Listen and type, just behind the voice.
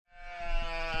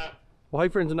Well, hey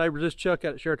friends and neighbors, this is Chuck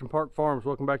out at Sheraton Park Farms.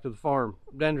 Welcome back to the farm.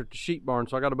 I'm down here at the sheep barn,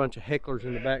 so I got a bunch of hecklers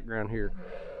in the background here.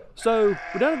 So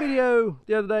we done a video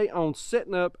the other day on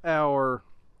setting up our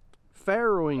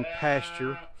farrowing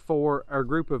pasture for our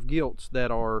group of gilts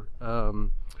that are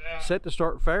set to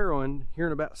start farrowing here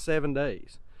in about 7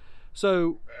 days.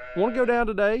 So I want to go down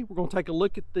today. We're going to take a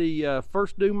look at the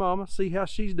first due mama, see how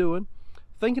she's doing.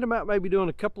 Thinking about maybe doing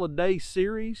a couple of day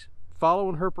series,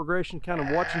 following her progression, kind of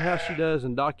watching how she does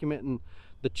and documenting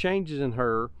the changes in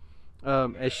her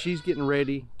as she's getting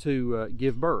ready to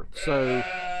give birth. So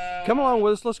come along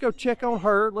with us. Let's go check on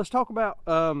her. Let's talk about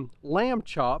Lamb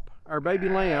Chop, our baby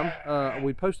lamb.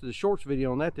 We posted a shorts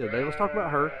video on that the other day. Let's talk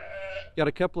about her. Got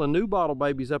a couple of new bottle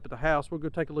babies up at the house. We'll go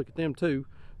take a look at them too.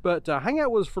 But hang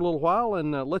out with us for a little while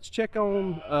and let's check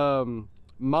on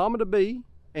mama to be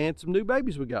and some new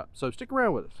babies we got. So stick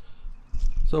around with us.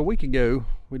 So a week ago,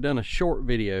 we done a short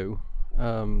video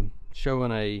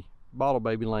showing a bottle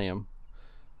baby lamb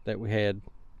that we had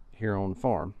here on the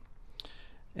farm.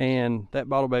 And that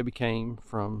bottle baby came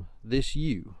from this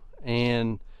ewe.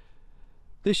 And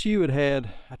this ewe had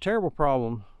a terrible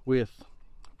problem with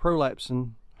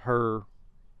prolapsing her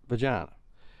vagina.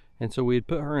 And so we had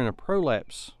put her in a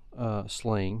prolapse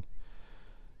sling.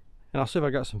 And I'll see if I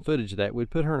got some footage of that. We'd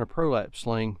put her in a prolapse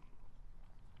sling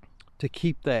to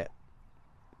keep it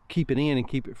in and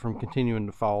keep it from continuing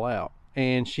to fall out.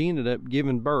 And she ended up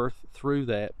giving birth through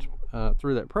that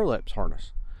prolapse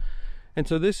harness. And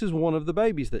so this is one of the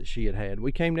babies that she had.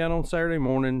 We came down on Saturday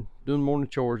morning doing morning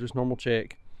chores, just normal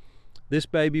check. This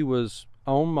baby was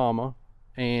on mama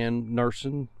and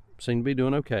nursing, seemed to be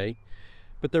doing okay.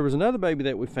 But there was another baby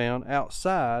that we found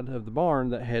outside of the barn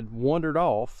that had wandered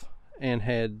off and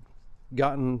had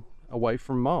gotten away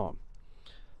from mom.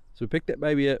 So we picked that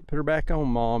baby up, put her back on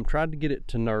mom, tried to get it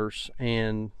to nurse,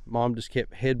 and mom just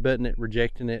kept headbutting it,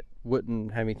 rejecting it,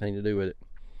 wouldn't have anything to do with it.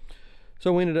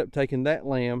 So we ended up taking that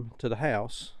lamb to the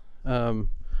house,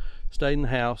 stayed in the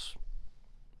house,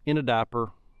 in a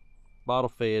diaper, bottle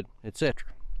fed,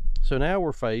 etc. So now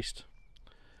we're faced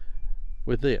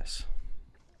with this.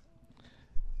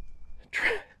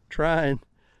 Trying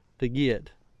to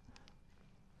get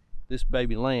this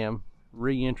baby lamb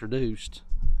reintroduced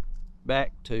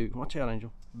back to, watch out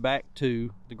Angel, back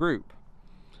to the group.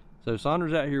 So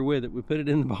Saunder's out here with it. We put it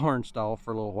in the barn stall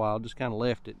for a little while, just kind of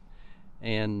left it,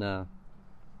 and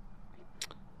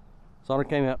Saunder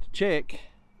came out to check,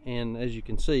 and as you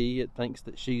can see, it thinks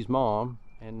that she's mom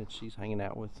and that she's hanging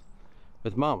out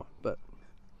with mama. But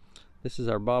this is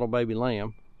our bottle baby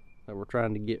lamb that we're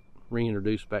trying to get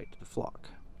reintroduced back to the flock.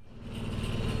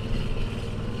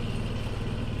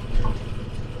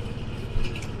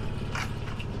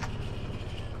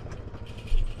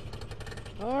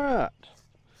 All right,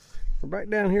 we're back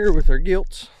down here with our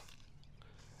gilts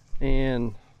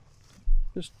and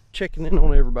just checking in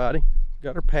on everybody.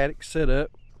 Got our paddock set up,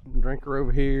 drinker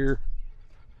over here,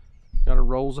 got our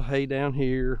rolls of hay down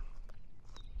here,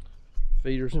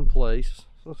 feeders in place.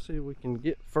 So let's see if we can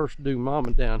get first due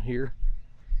mama down here,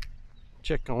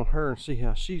 check on her and see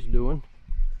how she's doing.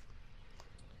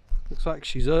 Looks like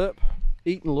she's up,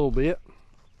 eating a little bit.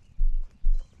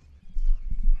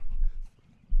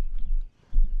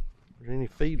 If there's any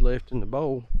feed left in the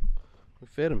bowl, we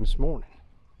fed them this morning.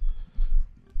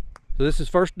 So this is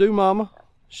first due mama.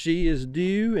 She is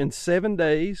due in 7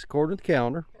 days according to the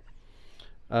calendar.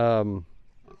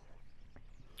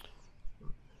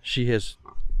 She has,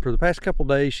 for the past couple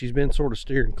days, she's been sort of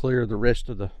steering clear of the rest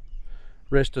of the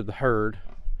herd,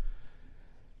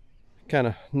 kind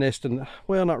of nesting,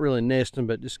 well, not really nesting,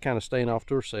 but just kind of staying off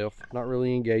to herself, not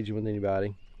really engaging with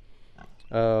anybody.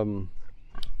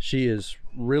 She is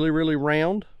really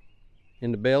round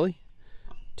in the belly.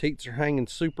 Teats are hanging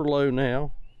super low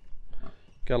now.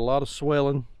 Got a lot of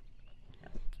swelling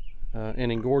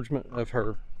and engorgement of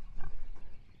her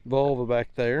vulva back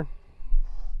there.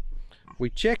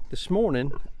 We checked this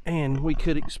morning and we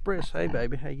could express, hey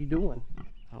baby, how you doing?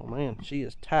 Oh man, she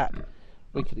is tight.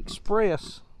 We could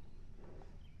express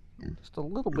just a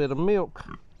little bit of milk.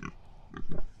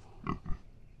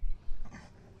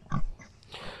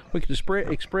 We could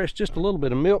express just a little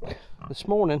bit of milk this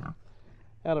morning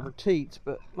out of her teats,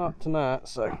 but not tonight.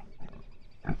 So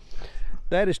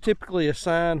that is typically a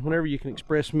sign whenever you can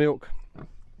express milk.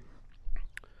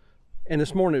 And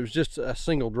this morning it was just a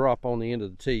single drop on the end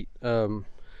of the teat. When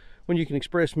you can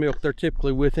express milk, they're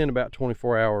typically within about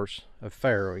 24 hours of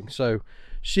farrowing. So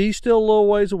she's still a little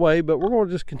ways away, but we're going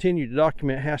to just continue to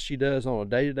document how she does on a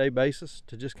day-to-day basis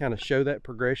to just kind of show that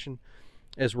progression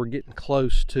as we're getting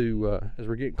close to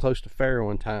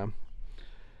farrowing time.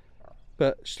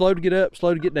 But slow to get up,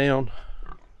 slow to get down.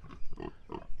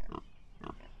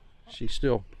 she's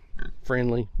still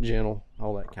friendly, gentle,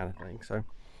 all that kind of thing. So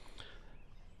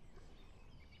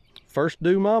first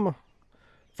due mama,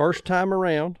 first time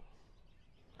around.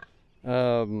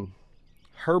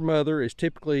 Her mother is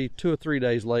typically 2 or 3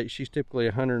 days late. She's typically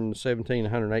 117,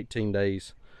 118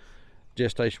 days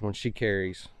gestation when she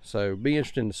carries. So be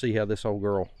interesting to see how this old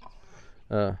girl,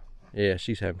 yeah,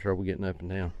 she's having trouble getting up and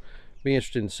down. Be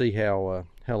interesting to see how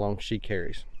long she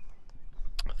carries.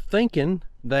 Thinking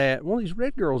that one of these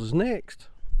red girls is next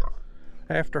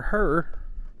after her.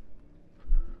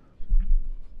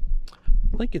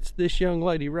 I think it's this young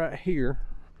lady right here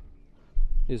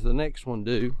is the next one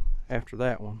due after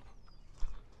that one.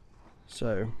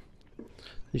 So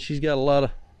she's got a lot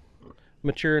of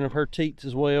maturing of her teats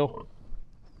as well,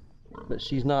 but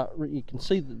she's not, you can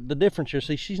see the difference here.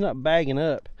 See, she's not bagging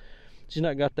up. She's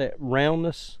not got that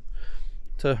roundness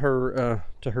to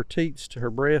her teats, to her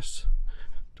breasts,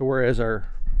 to whereas our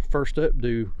first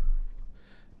updo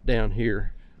down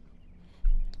here,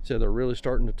 so they're really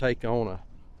starting to take on a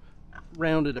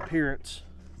rounded appearance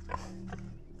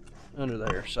under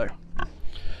there. So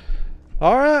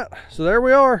all right, so there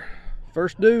we are,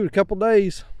 first due in a couple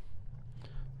days.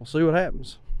 We'll see what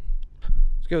happens.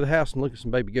 Let's go to the house and look at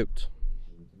some baby goats.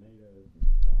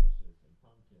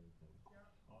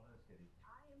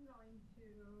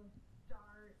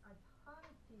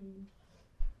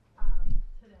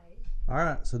 All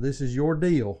right, so this is your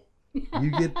deal.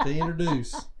 You get to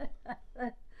introduce.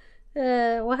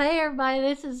 Well, hey everybody,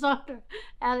 this is Sandra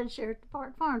out at Sheridan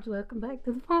Park Farms. Welcome back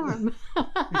to the farm.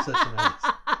 You're such an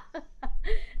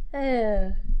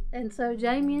ace. And so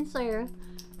Jamie and Sarah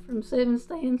from Seven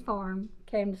Stands Farm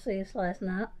came to see us last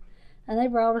night, and they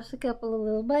brought us a couple of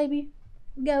little baby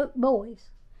goat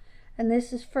boys. And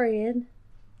this is Fred,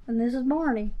 and this is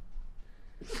Barney.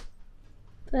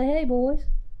 Say hey, boys.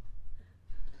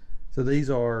 So these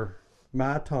are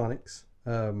myotonics,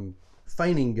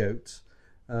 fainting goats.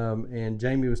 And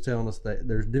Jamie was telling us that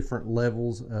there's different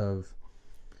levels of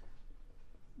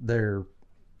their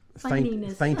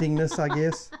faintingness, I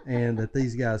guess, and that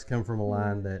these guys come from a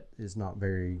line that is not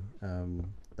very,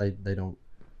 they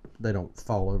don't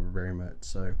fall over very much.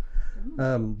 So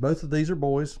both of these are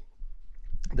boys.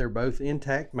 They're both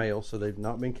intact males, so they've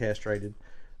not been castrated.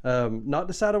 Not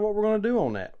decided what we're going to do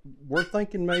on that. We're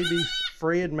thinking maybe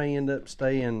Fred may end up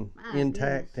staying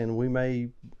intact, and we may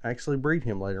actually breed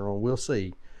him later on. We'll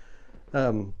see.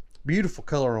 Beautiful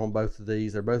color on both of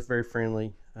these. They're both very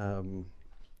friendly.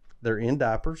 They're in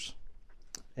diapers,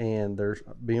 and they're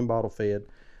being bottle fed.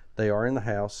 They are in the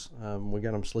house. We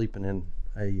got them sleeping in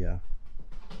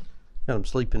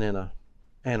a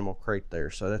animal crate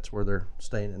there, so that's where they're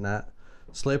staying at night.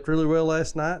 Slept really well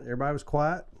last night. Everybody was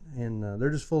quiet, and they're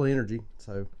just full of energy,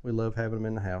 so we love having them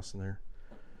in the house. And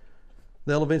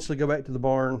they'll eventually go back to the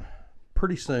barn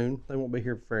pretty soon. They won't be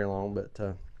here for very long, but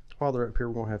while they're up here,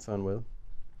 we're going to have fun with them.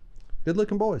 Good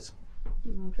looking boys.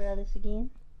 You want to try this again?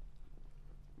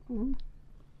 Come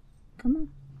on.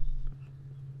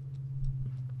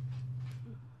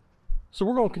 So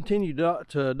we're going to continue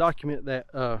to document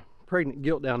that pregnant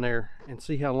gilt down there and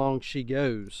see how long she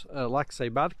goes. Like I say,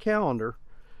 by the calendar,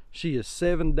 she is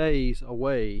 7 days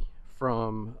away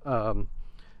from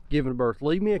giving birth.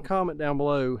 Leave me a comment down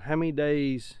below how many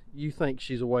days you think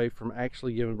she's away from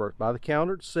actually giving birth. By the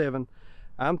calendar, it's 7.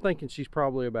 I'm thinking she's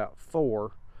probably about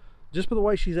 4. Just by the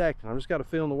way she's acting. I've just got a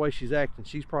feeling the way she's acting,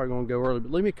 she's probably going to go early.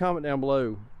 But leave me a comment down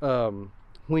below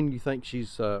when you think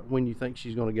she's going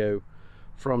to go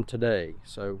from today.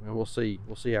 So, and we'll see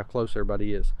how close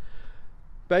everybody is.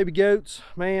 Baby goats,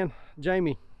 man,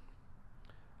 Jamie,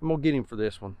 I'm gonna get him for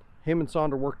this one. Him and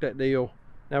Sandra worked that deal.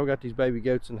 Now we got these baby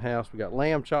goats in the house. We got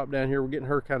lamb chop down here. We're getting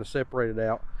her kind of separated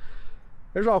out.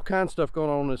 There's all kinds of stuff going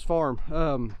on this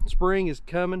farm. Spring is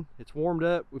coming. It's warmed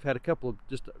up. We've had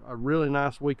just a really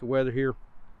nice week of weather here,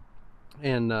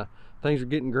 and things are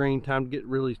getting green. Time to get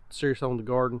really serious on the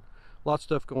garden. Lots of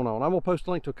stuff going on. I'm gonna post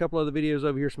a link to a couple other videos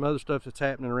over here, some other stuff that's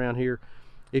happening around here.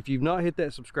 If you've not hit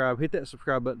that subscribe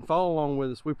button. Follow along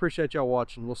with us. We appreciate y'all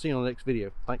watching. We'll see you on the next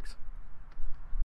video. Thanks.